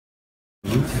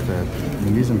That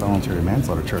these involuntary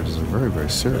manslaughter charges are very, very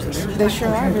serious. They sure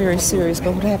are very serious,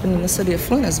 but what happened in the city of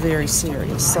Flint is very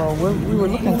serious. So we were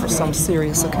looking for some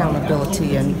serious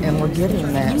accountability, and we're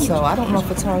getting that. So I don't know if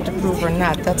it's hard to prove or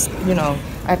not. That's, I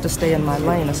have to stay in my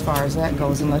lane as far as that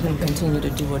goes and let him continue to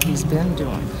do what he's been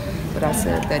doing. But I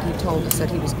said that he told us that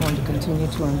he was going to continue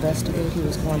to investigate, he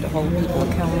was going to hold people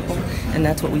accountable, and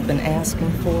that's what we've been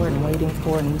asking for and waiting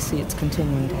for, and we see it's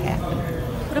continuing to happen.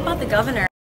 What about the governor?